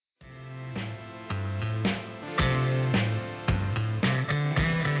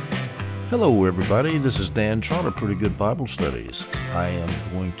Hello everybody, this is Dan Trotter, Pretty Good Bible Studies. I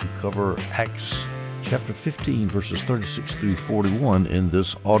am going to cover Acts chapter 15 verses 36 through 41 in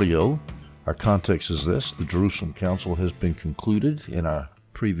this audio. Our context is this: the Jerusalem Council has been concluded in our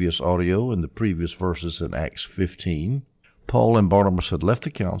previous audio and the previous verses in Acts 15. Paul and Barnabas had left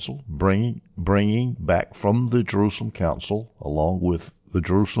the council, bringing back from the Jerusalem Council, along with the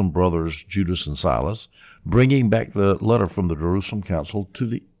Jerusalem brothers Judas and Silas, bringing back the letter from the Jerusalem Council to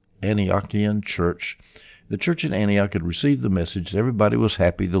the Antiochian church. The church in Antioch had received the message. Everybody was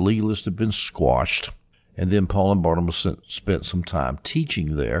happy. The legalists had been squashed. And then Paul and Barnabas spent some time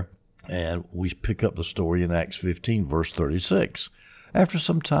teaching there. And we pick up the story in Acts 15, verse 36. After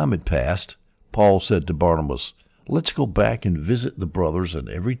some time had passed, Paul said to Barnabas, "Let's go back and visit the brothers in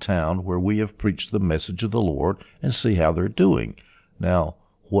every town where we have preached the message of the Lord and see how they're doing." Now,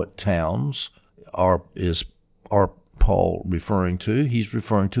 what towns are Paul referring to? He's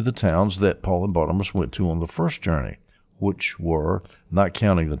referring to the towns that Paul and Barnabas went to on the first journey, which were, not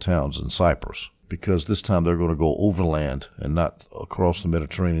counting the towns in Cyprus, because this time they're going to go overland and not across the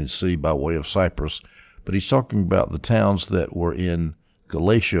Mediterranean Sea by way of Cyprus. But he's talking about the towns that were in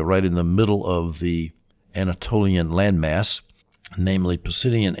Galatia, right in the middle of the Anatolian landmass, namely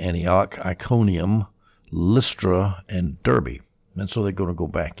Pisidian Antioch, Iconium, Lystra, and Derbe. And so they're going to go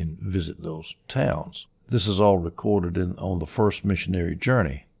back and visit those towns. This is all recorded on the first missionary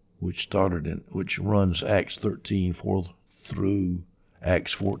journey, which runs Acts 13:4 through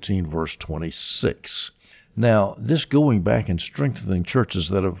Acts 14, verse 26. Now, this going back and strengthening churches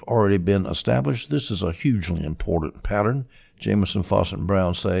that have already been established, this is a hugely important pattern. Jamieson, Fausset, and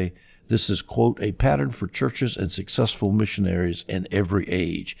Brown say this is, quote, a pattern for churches and successful missionaries in every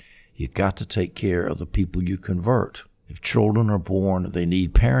age. You've got to take care of the people you convert. If children are born, they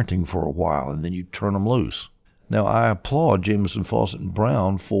need parenting for a while, and then you turn them loose. Now, I applaud Jamieson, Fausset, and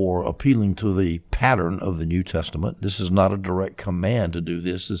Brown for appealing to the pattern of the New Testament. This is not a direct command to do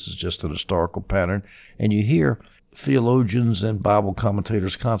this. This is just an historical pattern. And you hear theologians and Bible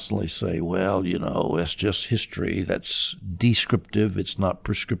commentators constantly say, well, it's just history. That's descriptive. It's not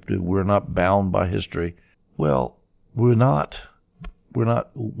prescriptive. We're not bound by history. Well, we're not.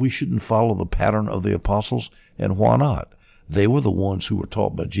 We shouldn't follow the pattern of the apostles. And why not? They were the ones who were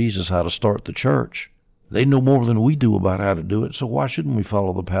taught by Jesus how to start the church. They know more than we do about how to do it, so why shouldn't we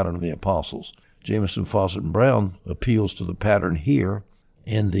follow the pattern of the apostles? Jamieson, Fausset, and Brown appeals to the pattern here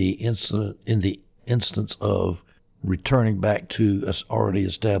in the instance of returning back to already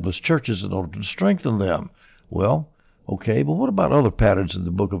established churches in order to strengthen them. Well, okay, but what about other patterns in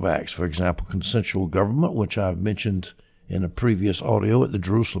the book of Acts? For example, consensual government, which I've mentioned in a previous audio at the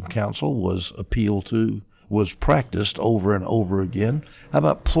Jerusalem Council, was practiced over and over again. How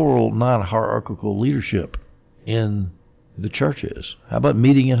about plural, non-hierarchical leadership in the churches? How about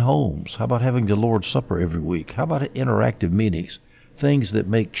meeting in homes? How about having the Lord's Supper every week? How about interactive meetings? Things that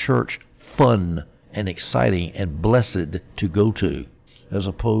make church fun and exciting and blessed to go to, as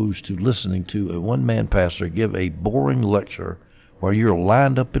opposed to listening to a one-man pastor give a boring lecture while you're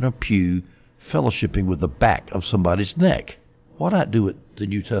lined up in a pew fellowshipping with the back of somebody's neck. Why not do it the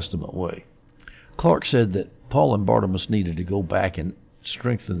New Testament way? Clark said that Paul and Barnabas needed to go back and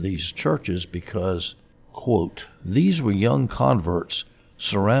strengthen these churches because, quote, these were young converts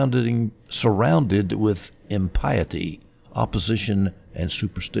surrounded with impiety, opposition, and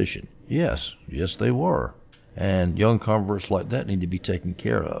superstition. Yes, they were. And young converts like that need to be taken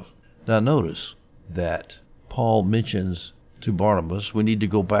care of. Now notice that Paul mentions to Barnabas, we need to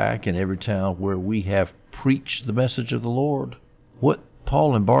go back in every town where we have preached the message of the Lord. What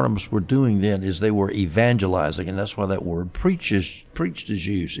Paul and Barnabas were doing then is they were evangelizing, and that's why that word preached is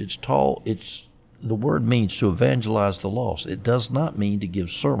used. The word means to evangelize the lost. It does not mean to give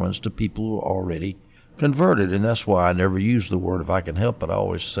sermons to people who are already converted, and that's why I never use the word, if I can help it. I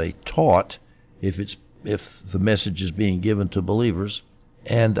always say taught if the message is being given to believers,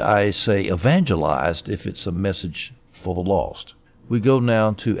 and I say evangelized if it's a message for the lost. We go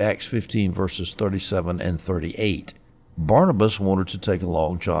now to Acts 15 verses 37 and 38. Barnabas wanted to take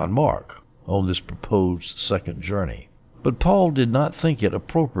along John Mark on this proposed second journey. But Paul did not think it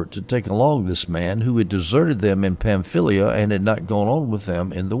appropriate to take along this man who had deserted them in Pamphylia and had not gone on with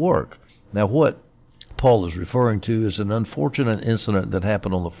them in the work. Now what Paul is referring to is an unfortunate incident that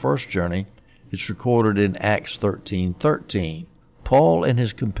happened on the first journey. It's recorded in Acts 13:13. Paul and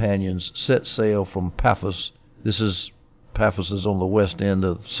his companions set sail from Paphos. Paphos is on the west end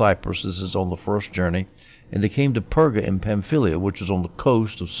of Cyprus. This is on the first journey. And they came to Perga in Pamphylia, which is on the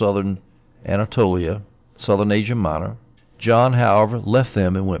coast of southern Anatolia, southern Asia Minor. John, however, left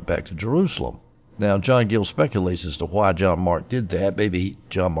them and went back to Jerusalem. Now, John Gill speculates as to why John Mark did that. Maybe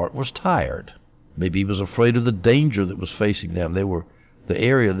John Mark was tired. Maybe he was afraid of the danger that was facing them. The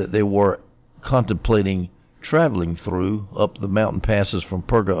area that they were contemplating traveling through up the mountain passes from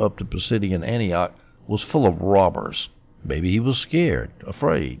Perga up to Pisidian Antioch was full of robbers. Maybe he was scared,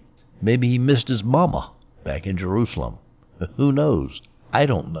 afraid. Maybe he missed his mama back in Jerusalem. Who knows? I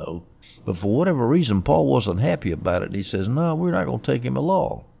don't know. But for whatever reason, Paul wasn't happy about it. He says, no, we're not going to take him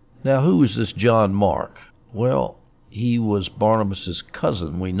along. Now, who is this John Mark? Well, he was Barnabas'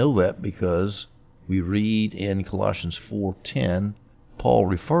 cousin. We know that because we read in Colossians 4:10, Paul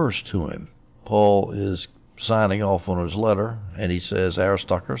refers to him. Paul is signing off on his letter, and he says,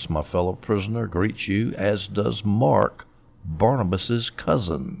 Aristarchus, my fellow prisoner, greets you, as does Mark, Barnabas'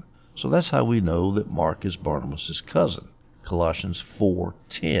 cousin. So that's how we know that Mark is Barnabas' cousin. Colossians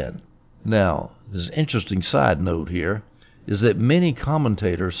 4:10. Now, this interesting side note here is that many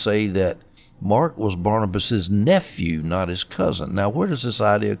commentators say that Mark was Barnabas' nephew, not his cousin. Now, where does this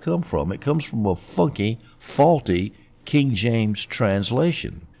idea come from? It comes from a funky, faulty King James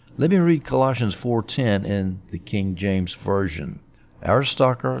translation. Let me read Colossians 4:10 in the King James Version.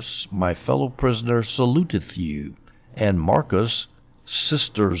 Aristarchus, my fellow prisoner, saluteth you, and Marcus,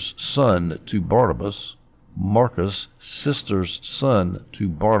 sister's son to Barnabas,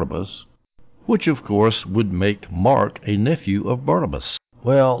 which of course would make Mark a nephew of Barnabas.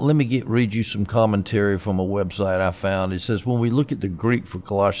 Well, let me read you some commentary from a website I found. It says, when we look at the Greek for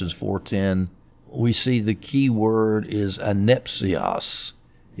Colossians 4:10, we see the key word is anepsios.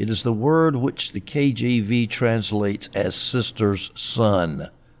 It is the word which the KJV translates as sister's son.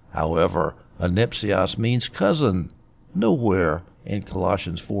 However, anepsios means cousin. Nowhere in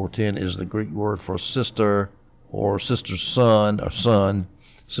Colossians 4:10 is the Greek word for sister or sister's son or son.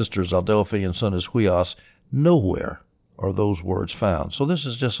 Sister is adelphi and son is huios. Nowhere are those words found. So this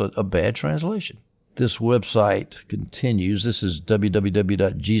is just a bad translation. This website continues. This is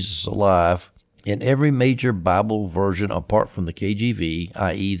www.jesusalive. In every major Bible version apart from the KJV,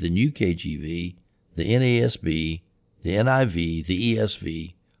 i.e. the New KJV, the NASB, the NIV, the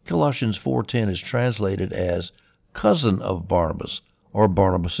ESV, Colossians 4:10 is translated as cousin of Barnabas or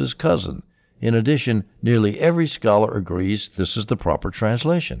Barnabas' cousin. In addition, nearly every scholar agrees this is the proper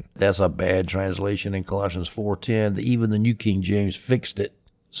translation. That's a bad translation in Colossians 4:10. Even the New King James fixed it.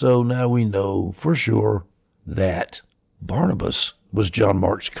 So now we know for sure that Barnabas was John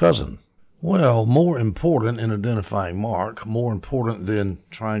Mark's cousin. Well, more important in identifying Mark, more important than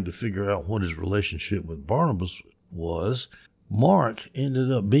trying to figure out what his relationship with Barnabas was, Mark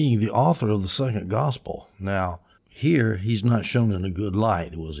ended up being the author of the second gospel. Now, here he's not shown in a good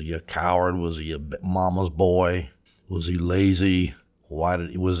light. Was he a coward? Was he a mama's boy? Was he lazy?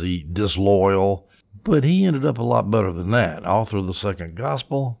 Was he disloyal? But he ended up a lot better than that. Author of the second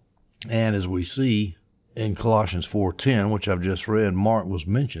gospel. And as we see in Colossians 4:10, which I've just read, Mark was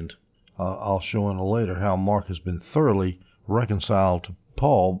mentioned. I'll show in a later how Mark has been thoroughly reconciled to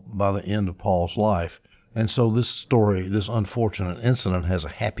Paul by the end of Paul's life. And so this story, this unfortunate incident, has a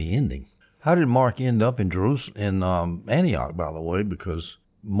happy ending. How did Mark end up in Antioch, by the way? Because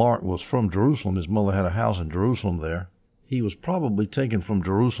Mark was from Jerusalem. His mother had a house in Jerusalem there. He was probably taken from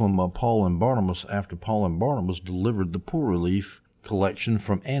Jerusalem by Paul and Barnabas after Paul and Barnabas delivered the poor relief collection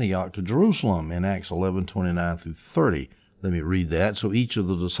from Antioch to Jerusalem in Acts 11:29-30. Let me read that. So each of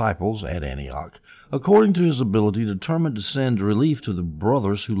the disciples at Antioch, according to his ability, determined to send relief to the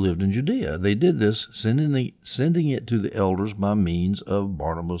brothers who lived in Judea. They did this, sending it to the elders by means of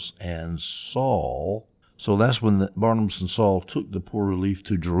Barnabas and Saul. So that's when Barnabas and Saul took the poor relief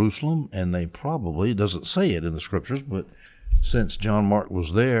to Jerusalem, and they probably, it doesn't say it in the scriptures, but since John Mark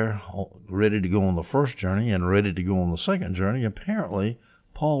was there, ready to go on the first journey and ready to go on the second journey, apparently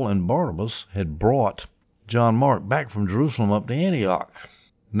Paul and Barnabas had brought John Mark back from Jerusalem up to Antioch.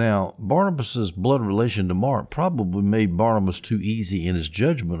 Now, Barnabas' blood relation to Mark probably made Barnabas too easy in his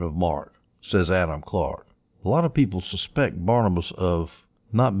judgment of Mark, says Adam Clark. A lot of people suspect Barnabas of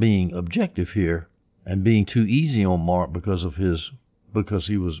not being objective here and being too easy on Mark because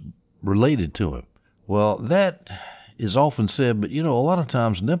he was related to him. Well, that is often said, but a lot of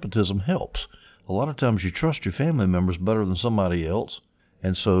times nepotism helps. A lot of times you trust your family members better than somebody else,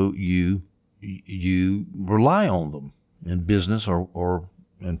 and so you rely on them in business or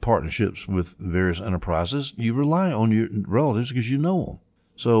in partnerships with various enterprises. You rely on your relatives because you know them.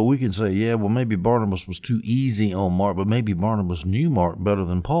 So we can say, yeah, well, maybe Barnabas was too easy on Mark, but maybe Barnabas knew Mark better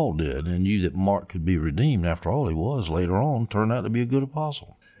than Paul did and knew that Mark could be redeemed. After all, he was later on turned out to be a good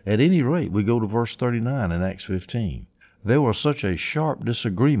apostle. At any rate, we go to verse 39 in Acts 15. There was such a sharp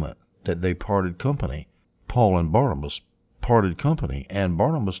disagreement that they parted company, Paul and Barnabas, parted company, and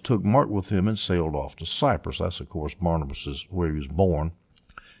Barnabas took Mark with him and sailed off to Cyprus. That's, of course, Barnabas is where he was born,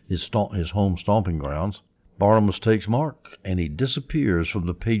 his home stomping grounds. Barnabas takes Mark, and he disappears from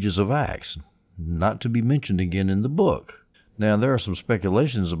the pages of Acts, not to be mentioned again in the book. Now, there are some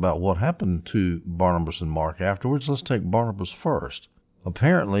speculations about what happened to Barnabas and Mark afterwards. Let's take Barnabas first.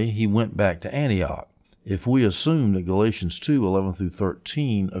 Apparently, he went back to Antioch. If we assume that Galatians 2:11 through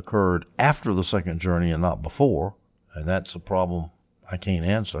 13 occurred after the second journey and not before, and that's a problem I can't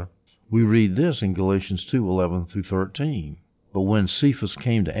answer, we read this in Galatians 2:11 through 13. But when Cephas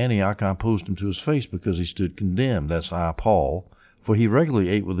came to Antioch, I opposed him to his face because he stood condemned. That's I, Paul. For he regularly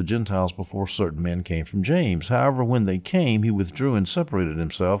ate with the Gentiles before certain men came from James. However, when they came, he withdrew and separated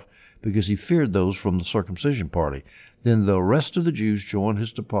himself because he feared those from the circumcision party. Then the rest of the Jews joined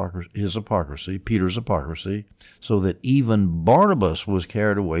his hypocrisy, Peter's hypocrisy, so that even Barnabas was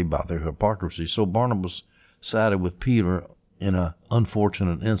carried away by their hypocrisy. So Barnabas sided with Peter in an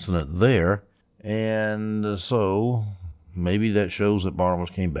unfortunate incident there, and so maybe that shows that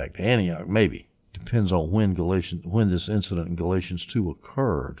Barnabas came back to Antioch. Maybe. Depends on when this incident in Galatians 2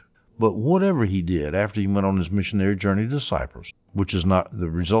 occurred. But whatever he did after he went on his missionary journey to Cyprus, the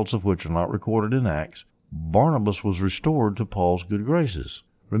results of which are not recorded in Acts, Barnabas was restored to Paul's good graces.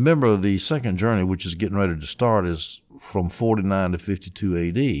 Remember, the second journey, which is getting ready to start, is from 49 to 52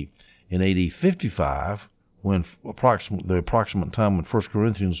 A.D. In A.D. 55, when the approximate time when 1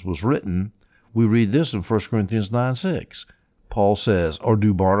 Corinthians was written, we read this in 1 Corinthians 9:6. Paul says, "Or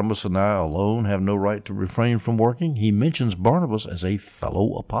do Barnabas and I alone have no right to refrain from working?" He mentions Barnabas as a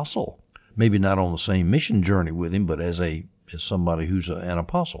fellow apostle. Maybe not on the same mission journey with him, but as somebody who's an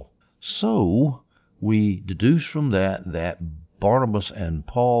apostle. So we deduce from that Barnabas and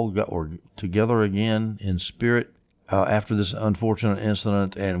Paul were together again in spirit after this unfortunate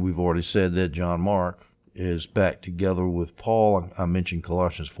incident, and we've already said that John Mark is back together with Paul. I mentioned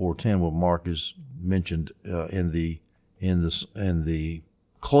Colossians 4:10, where Mark is mentioned in the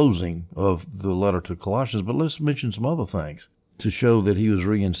closing of the letter to Colossians, but let's mention some other things to show that he was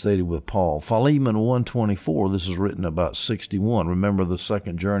reinstated with Paul. Philemon 1:24, this is written about 61. Remember, the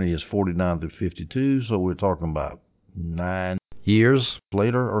second journey is 49 through 52, so we're talking about 9 years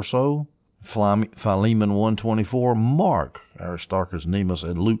later or so. Philemon 1:24, Mark, Aristarchus, Demas,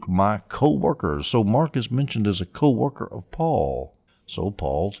 and Luke, my co-workers. So Mark is mentioned as a co-worker of Paul. So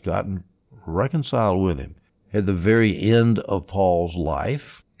Paul's gotten reconciled with him. At the very end of Paul's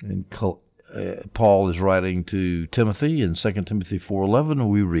life, and Paul is writing to Timothy in 2 Timothy 4:11,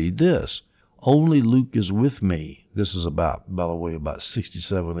 we read this: "Only Luke is with me." This is by the way, about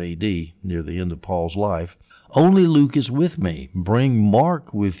 67 A.D., near the end of Paul's life. "Only Luke is with me. Bring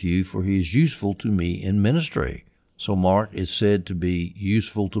Mark with you, for he is useful to me in ministry." So Mark is said to be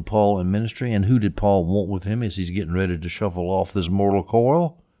useful to Paul in ministry, and who did Paul want with him as he's getting ready to shuffle off this mortal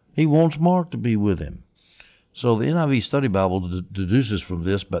coil? He wants Mark to be with him. So the NIV Study Bible deduces from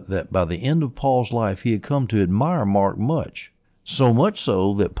this that by the end of Paul's life, he had come to admire Mark much. So much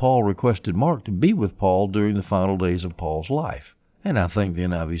so that Paul requested Mark to be with Paul during the final days of Paul's life. And I think the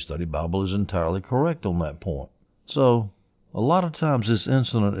NIV Study Bible is entirely correct on that point. So a lot of times this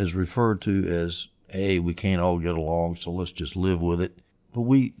incident is referred to as, hey, we can't all get along, so let's just live with it. But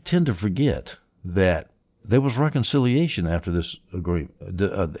we tend to forget that there was reconciliation after this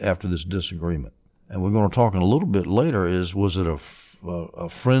disagreement. And we're going to talk in a little bit later was it a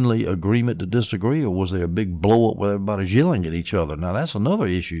friendly agreement to disagree, or was there a big blow-up where everybody's yelling at each other? Now, that's another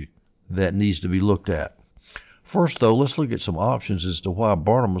issue that needs to be looked at. First, though, let's look at some options as to why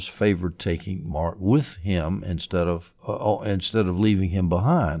Barnabas favored taking Mark with him instead of leaving him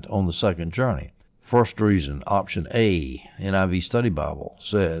behind on the second journey. First reason, option A, NIV Study Bible,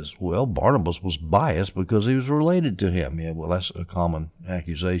 says, well, Barnabas was biased because he was related to him. Yeah, well, that's a common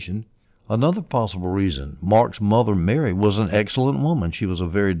accusation. Another possible reason, Mark's mother, Mary, was an excellent woman. She was a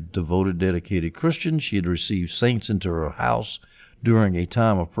very devoted, dedicated Christian. She had received saints into her house during a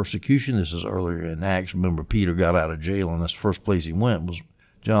time of persecution. This is earlier in Acts. Remember, Peter got out of jail, and that's the first place he went was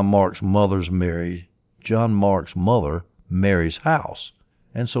John Mark's mother, Mary's house.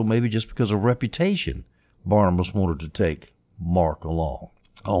 And so maybe just because of reputation, Barnabas wanted to take Mark along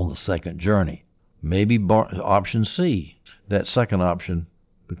on the second journey. Maybe option C, that second option,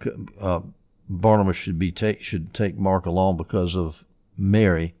 Barnabas should take Mark along because of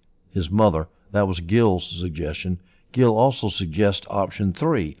Mary, his mother. That was Gill's suggestion. Gill also suggests option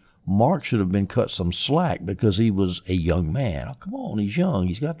 3. Mark should have been cut some slack because he was a young man. Oh, come on, he's young.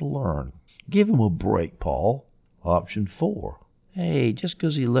 He's got to learn. Give him a break, Paul. Option 4. Hey, just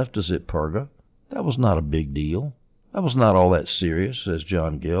because he left us at Perga, that was not a big deal. That was not all that serious, says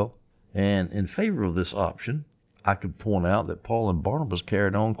John Gill. And in favor of this option, I could point out that Paul and Barnabas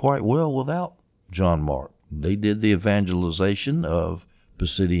carried on quite well without John Mark. They did the evangelization of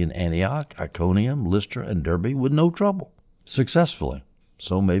Pisidian Antioch, Iconium, Lystra, and Derbe with no trouble, successfully.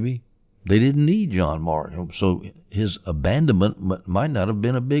 So maybe they didn't need John Mark, so his abandonment might not have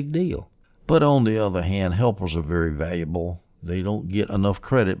been a big deal. But on the other hand, helpers are very valuable. They don't get enough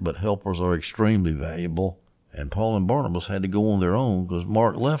credit, but helpers are extremely valuable. And Paul and Barnabas had to go on their own because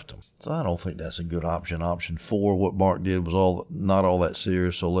Mark left them. So I don't think that's a good option. Option 4, what Mark did was not all that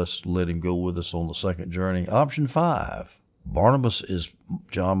serious, so let's let him go with us on the second journey. Option 5, Barnabas is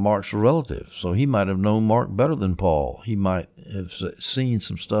John Mark's relative, so he might have known Mark better than Paul. He might have seen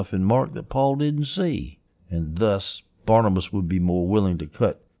some stuff in Mark that Paul didn't see, and thus Barnabas would be more willing to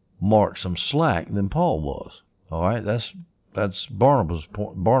cut Mark some slack than Paul was. All right, that's Barnabas'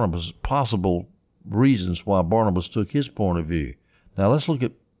 point. Barnabas' possible reasons why Barnabas took his point of view. Now let's look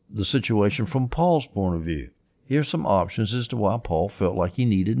at the situation from Paul's point of view. Here's some options as to why Paul felt like he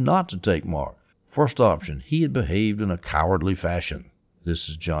needed not to take Mark. First option, he had behaved in a cowardly fashion. This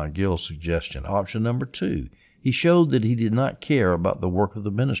is John Gill's suggestion. Option number 2, he showed that he did not care about the work of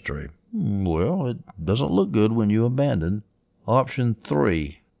the ministry. Well, it doesn't look good when you abandon. Option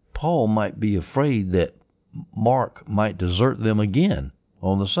 3, Paul might be afraid that Mark might desert them again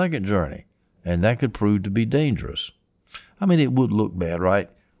on the second journey, and that could prove to be dangerous. I mean, it would look bad, right?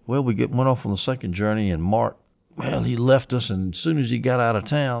 Well, we went off on the second journey, and Mark, well, he left us, and as soon as he got out of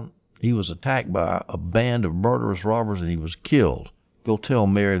town, he was attacked by a band of murderous robbers, and he was killed. Go tell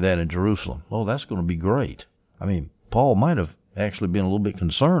Mary that in Jerusalem. Oh, that's going to be great. I mean, Paul might have actually been a little bit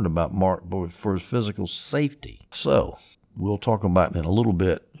concerned about Mark for his physical safety. So, we'll talk about in a little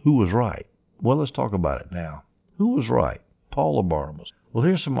bit who was right. Well, let's talk about it now. Who was right, Paul or Barnabas? Well,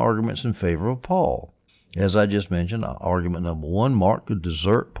 here's some arguments in favor of Paul. As I just mentioned, argument number 1, Mark could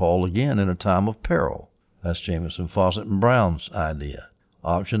desert Paul again in a time of peril. That's Jamieson, Fausset, and Brown's idea.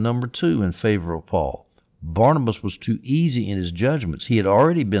 Option number 2 in favor of Paul. Barnabas was too easy in his judgments. He had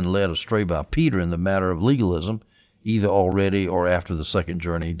already been led astray by Peter in the matter of legalism, either already or after the second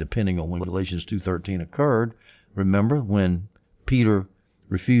journey, depending on when Galatians 2:13 occurred. Remember when Peter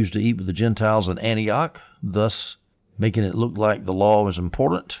refused to eat with the Gentiles in Antioch, thus making it look like the law was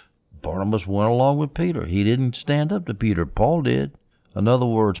important? Barnabas went along with Peter. He didn't stand up to Peter. Paul did. In other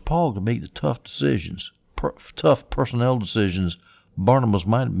words, Paul could make the tough decisions, tough personnel decisions. Barnabas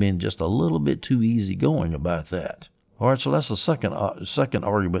might have been just a little bit too easygoing about that. All right, so that's the second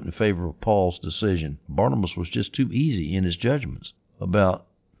argument in favor of Paul's decision. Barnabas was just too easy in his judgments about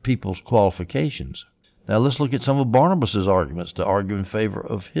people's qualifications. Now let's look at some of Barnabas's arguments to argue in favor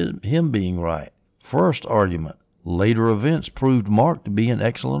of him being right. First argument, later events proved Mark to be an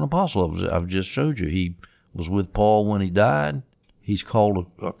excellent apostle. I've just showed you. He was with Paul when he died. He's called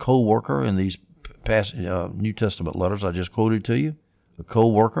a co-worker in these past New Testament letters I just quoted to you. A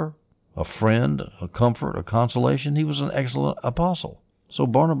co-worker, a friend, a comfort, a consolation. He was an excellent apostle. So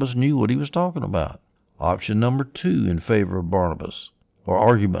Barnabas knew what he was talking about. Option number 2 in favor of Barnabas, or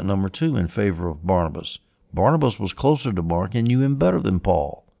argument number 2 in favor of Barnabas. Barnabas was closer to Mark and knew him better than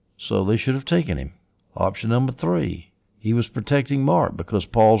Paul, so they should have taken him. Option number 3, he was protecting Mark because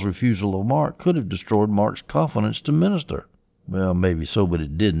Paul's refusal of Mark could have destroyed Mark's confidence to minister. Well, maybe so, but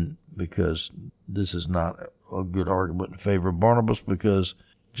it didn't, because this is not a good argument in favor of Barnabas, because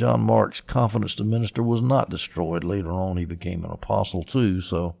John Mark's confidence to minister was not destroyed. Later on, he became an apostle too,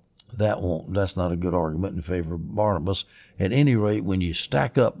 so that's not a good argument in favor of Barnabas. At any rate, when you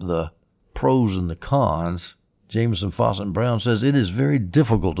stack up the pros and the cons, Jamieson, Fausset, and Brown says it is very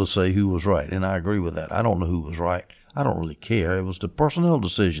difficult to say who was right, and I agree with that. I don't know who was right. I don't really care. It was the personnel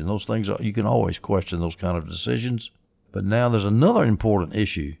decision. Those things, you can always question those kind of decisions. But now there's another important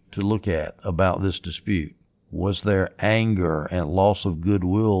issue to look at about this dispute. Was there anger and loss of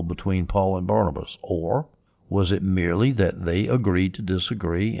goodwill between Paul and Barnabas, or was it merely that they agreed to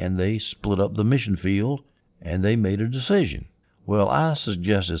disagree and they split up the mission field and they made a decision? Well, I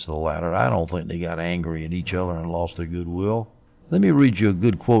suggest it's the latter. I don't think they got angry at each other and lost their goodwill. Let me read you a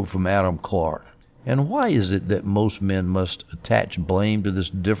good quote from Adam Clark. And why is it that most men must attach blame to this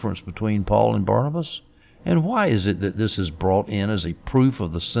difference between Paul and Barnabas? And why is it that this is brought in as a proof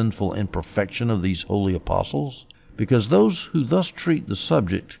of the sinful imperfection of these holy apostles? Because those who thus treat the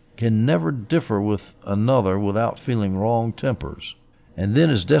subject can never differ with another without feeling wrong tempers. And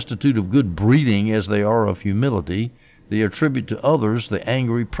then, as destitute of good breeding as they are of humility, they attribute to others the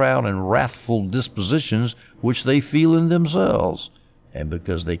angry, proud, and wrathful dispositions which they feel in themselves. And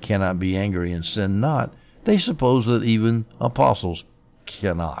because they cannot be angry and sin not, they suppose that even apostles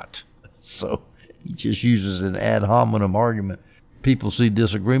cannot. So he just uses an ad hominem argument. People see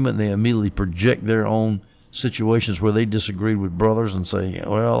disagreement, they immediately project their own situations where they disagreed with brothers and say,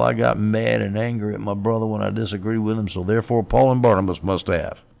 well, I got mad and angry at my brother when I disagreed with him, so therefore Paul and Barnabas must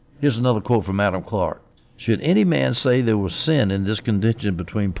have. Here's another quote from Adam Clark. Should any man say there was sin in this contention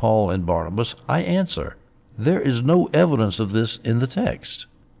between Paul and Barnabas, I answer, there is no evidence of this in the text,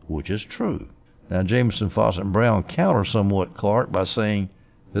 which is true. Now, Jameson, Fawcett, and Brown counter somewhat Clark by saying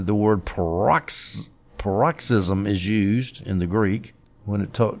that the word paroxysm is used in the Greek when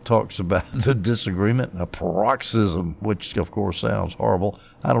it talks about the disagreement, a paroxysm, which of course sounds horrible.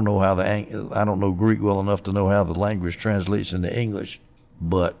 I don't know Greek well enough to know how the language translates into English,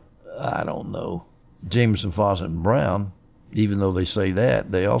 but I don't know. Jameson, Fawcett, and Brown, even though they say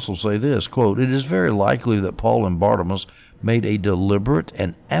that, they also say this, quote, it is very likely that Paul and Barnabas made a deliberate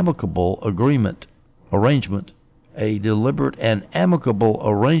and amicable arrangement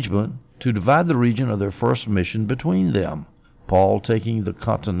to divide the region of their first mission between them, Paul taking the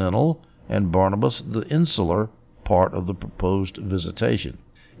continental and Barnabas the insular part of the proposed visitation.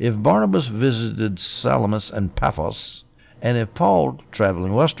 If Barnabas visited Salamis and Paphos, and if Paul,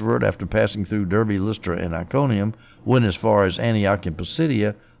 traveling westward after passing through Derbe, Lystra, and Iconium, went as far as Antioch and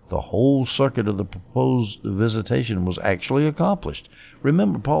Pisidia, the whole circuit of the proposed visitation was actually accomplished.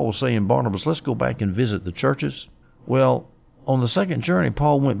 Remember, Paul was saying, Barnabas, let's go back and visit the churches. Well, on the second journey,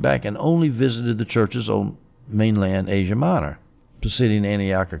 Paul went back and only visited the churches on mainland Asia Minor, Pisidian,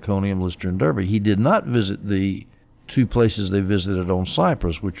 Antioch, Iconium, Lystra, and Derbe. He did not visit the two places they visited on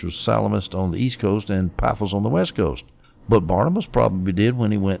Cyprus, which was Salamis on the east coast and Paphos on the west coast. But Barnabas probably did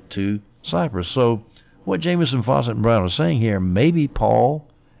when he went to Cyprus. So what Jameson, Fawcett, and Brown are saying here, maybe Paul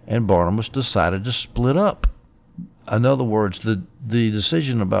and Barnabas decided to split up. In other words, the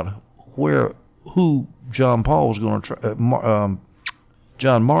decision about who John Mark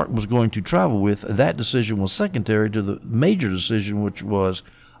was going to travel with, that decision was secondary to the major decision, which was,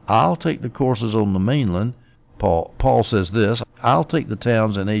 I'll take the courses on the mainland. Paul says this, I'll take the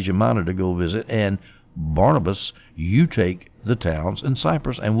towns in Asia Minor to go visit, and Barnabas, you take the towns in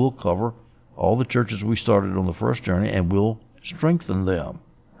Cyprus, and we'll cover all the churches we started on the first journey, and we'll strengthen them.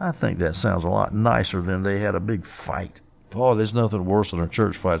 I think that sounds a lot nicer than they had a big fight. Oh, there's nothing worse than a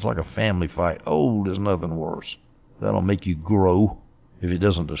church fight. It's like a family fight. Oh, there's nothing worse. That'll make you grow if it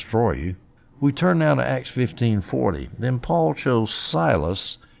doesn't destroy you. We turn now to Acts 15:40. Then Paul chose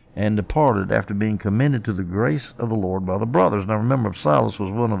Silas and departed after being commended to the grace of the Lord by the brothers. Now remember, Silas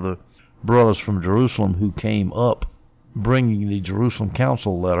was one of the brothers from Jerusalem who came up bringing the Jerusalem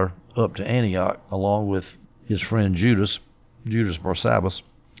council letter up to Antioch along with his friend Judas Barsabbas.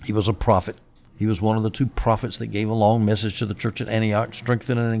 He was a prophet. He was one of the two prophets that gave a long message to the church at Antioch,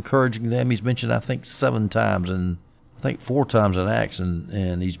 strengthening and encouraging them. He's mentioned, I think, 7 times, and I think 4 times in Acts,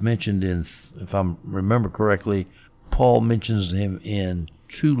 and he's mentioned in, if I remember correctly, Paul mentions him in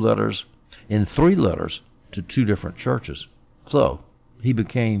 3 letters to 2 different churches. So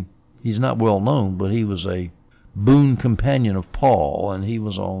he's not well known, but he was a boon companion of Paul, and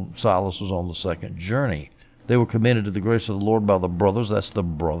Silas was on the second journey. They were commended to the grace of the Lord by the brothers. That's the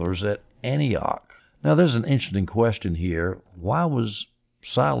brothers at Antioch. Now, there's an interesting question here. Why was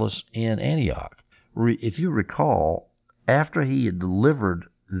Silas in Antioch? If you recall, after he had delivered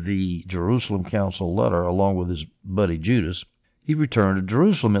the Jerusalem council letter along with his buddy Judas, he returned to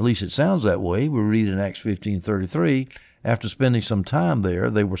Jerusalem. At least it sounds that way. We read in Acts 15:33, after spending some time there,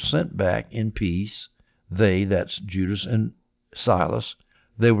 they were sent back in peace. That's Judas and Silas.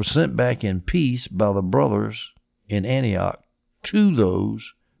 They were sent back in peace by the brothers in Antioch to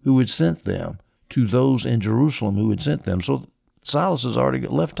those who had sent them, to those in Jerusalem who had sent them. So Silas has already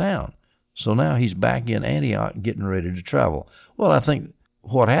left town. So now he's back in Antioch getting ready to travel. Well, I think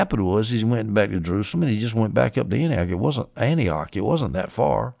what happened was he went back to Jerusalem and he just went back up to Antioch. It wasn't that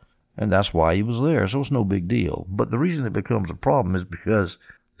far, and that's why he was there. So it's no big deal. But the reason it becomes a problem is because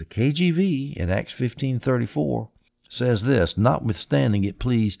the KJV in Acts 15:34 says this, notwithstanding it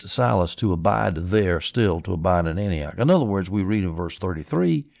pleased Silas to abide there still, to abide in Antioch. In other words, we read in verse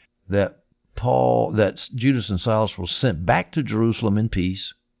 33 that Judas and Silas were sent back to Jerusalem in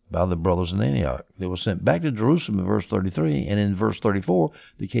peace by the brothers in Antioch. They were sent back to Jerusalem in verse 33, and in verse 34,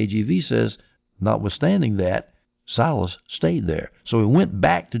 the KJV says, notwithstanding that, Silas stayed there. So he went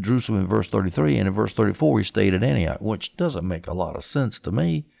back to Jerusalem in verse 33, and in verse 34 he stayed at Antioch, which doesn't make a lot of sense to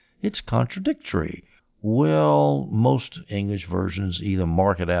me. It's contradictory. Well, most English versions either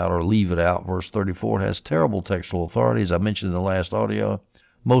mark it out or leave it out. Verse 34 has terrible textual authority, as I mentioned in the last audio.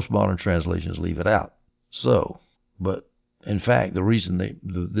 Most modern translations leave it out. But in fact, the reason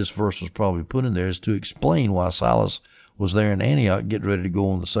this verse was probably put in there is to explain why Silas was there in Antioch getting ready to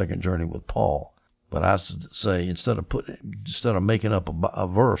go on the second journey with Paul. But I say, instead of making up a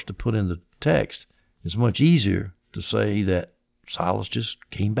verse to put in the text, It's much easier to say that Silas just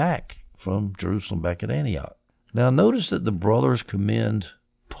came back from Jerusalem back at Antioch. Now notice that the brothers commend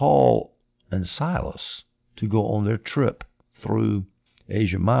Paul and Silas to go on their trip through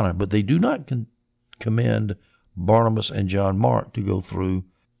Asia Minor, but they do not commend Barnabas and John Mark to go through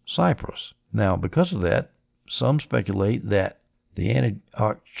Cyprus. Now, because of that, some speculate that the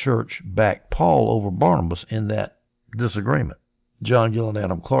Antioch church backed Paul over Barnabas in that disagreement. John Gill and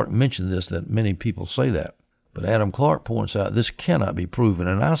Adam Clark mentioned this, that many people say that. But Adam Clark points out this cannot be proven,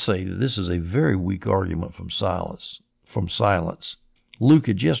 and I say that this is a very weak argument from silence. Luke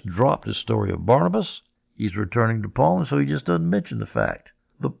had just dropped his story of Barnabas. He's returning to Paul, and so he just doesn't mention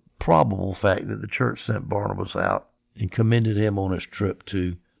the probable fact that the church sent Barnabas out and commended him on his trip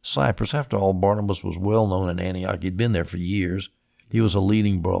to Cyprus. After all, Barnabas was well known in Antioch. He'd been there for years. He was a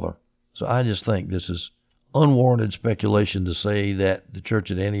leading brother. So I just think this is unwarranted speculation to say that the church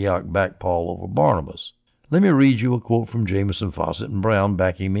at Antioch backed Paul over Barnabas. Let me read you a quote from Jamieson, Fausset, and Brown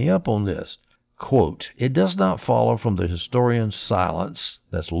backing me up on this. Quote, "It does not follow from the historian's silence,"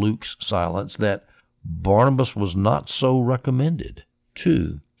 that's Luke's silence, "that Barnabas was not so recommended.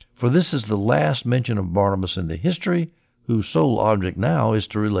 2. For this is the last mention of Barnabas in the history, whose sole object now is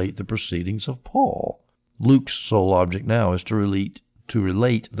to relate the proceedings of Paul." Luke's sole object now is to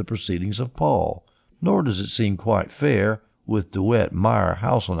relate the proceedings of Paul. Nor does it seem quite fair, with DeWitt, Meyer,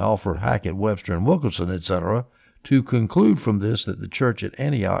 Housen, Alford, Hackett, Webster, and Wilkinson, etc., to conclude from this that the church at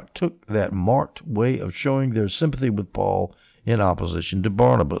Antioch took that marked way of showing their sympathy with Paul in opposition to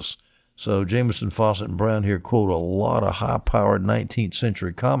Barnabas. So Jamieson, Fausset, and Brown here quote a lot of high-powered 19th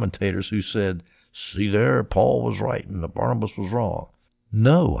century commentators who said, "See there, Paul was right and the Barnabas was wrong."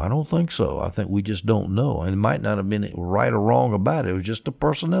 No, I don't think so. I think we just don't know. And it might not have been right or wrong about it. It was just a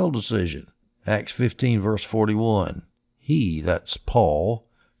personnel decision. Acts 15, verse 41. He, that's Paul,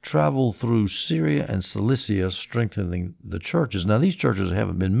 traveled through Syria and Cilicia, strengthening the churches. Now, these churches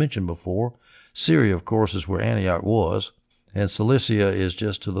haven't been mentioned before. Syria, of course, is where Antioch was, and Cilicia is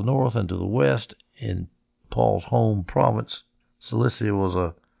just to the north and to the west in Paul's home province. Cilicia was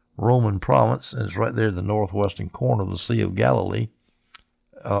a Roman province, and it's right there in the northwestern corner of the Sea of Galilee,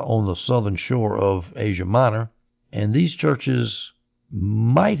 on the southern shore of Asia Minor. And these churches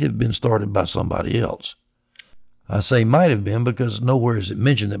might have been started by somebody else. I say might have been because nowhere is it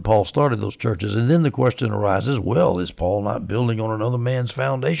mentioned that Paul started those churches. And then the question arises, well, is Paul not building on another man's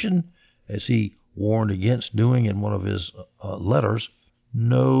foundation, as he warned against doing in one of his letters?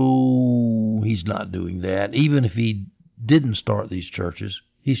 No, he's not doing that. Even if he didn't start these churches,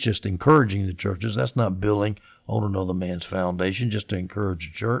 he's just encouraging the churches. That's not building on another man's foundation, just to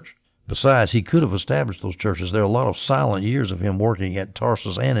encourage the church. Besides, he could have established those churches. There are a lot of silent years of him working at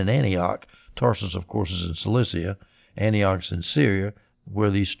Tarsus and in Antioch. Tarsus, of course, is in Cilicia. Antioch is in Syria, where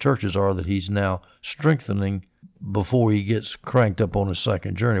these churches are that he's now strengthening before he gets cranked up on his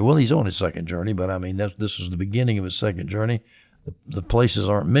second journey. Well, he's on his second journey, but I mean, this is the beginning of his second journey. The places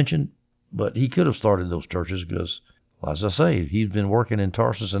aren't mentioned, but he could have started those churches because, as I say, he's been working in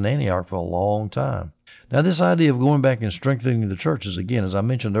Tarsus and Antioch for a long time. Now, this idea of going back and strengthening the churches, again, as I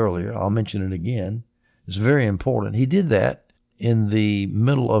mentioned earlier, I'll mention it again, is very important. He did that in the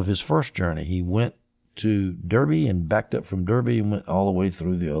middle of his first journey. He went to Derbe and backed up from Derbe and went all the way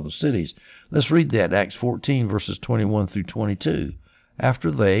through the other cities. Let's read that, Acts 14, verses 21 through 22. After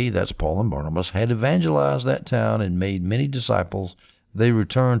they, that's Paul and Barnabas, had evangelized that town and made many disciples, they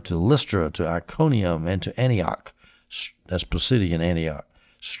returned to Lystra, to Iconium, and to Antioch, that's Pisidian Antioch,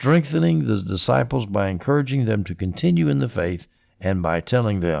 strengthening the disciples by encouraging them to continue in the faith and by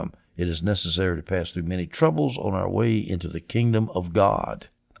telling them, it is necessary to pass through many troubles on our way into the kingdom of God.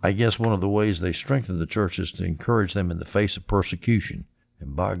 I guess one of the ways they strengthen the church is to encourage them in the face of persecution.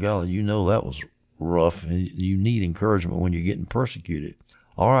 And by golly, you know that was rough. You need encouragement when you're getting persecuted.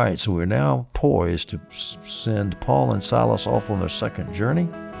 All right, so we're now poised to send Paul and Silas off on their second journey.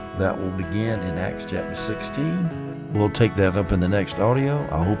 That will begin in Acts chapter 16. We'll take that up in the next audio.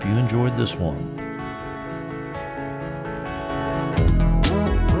 I hope you enjoyed this one.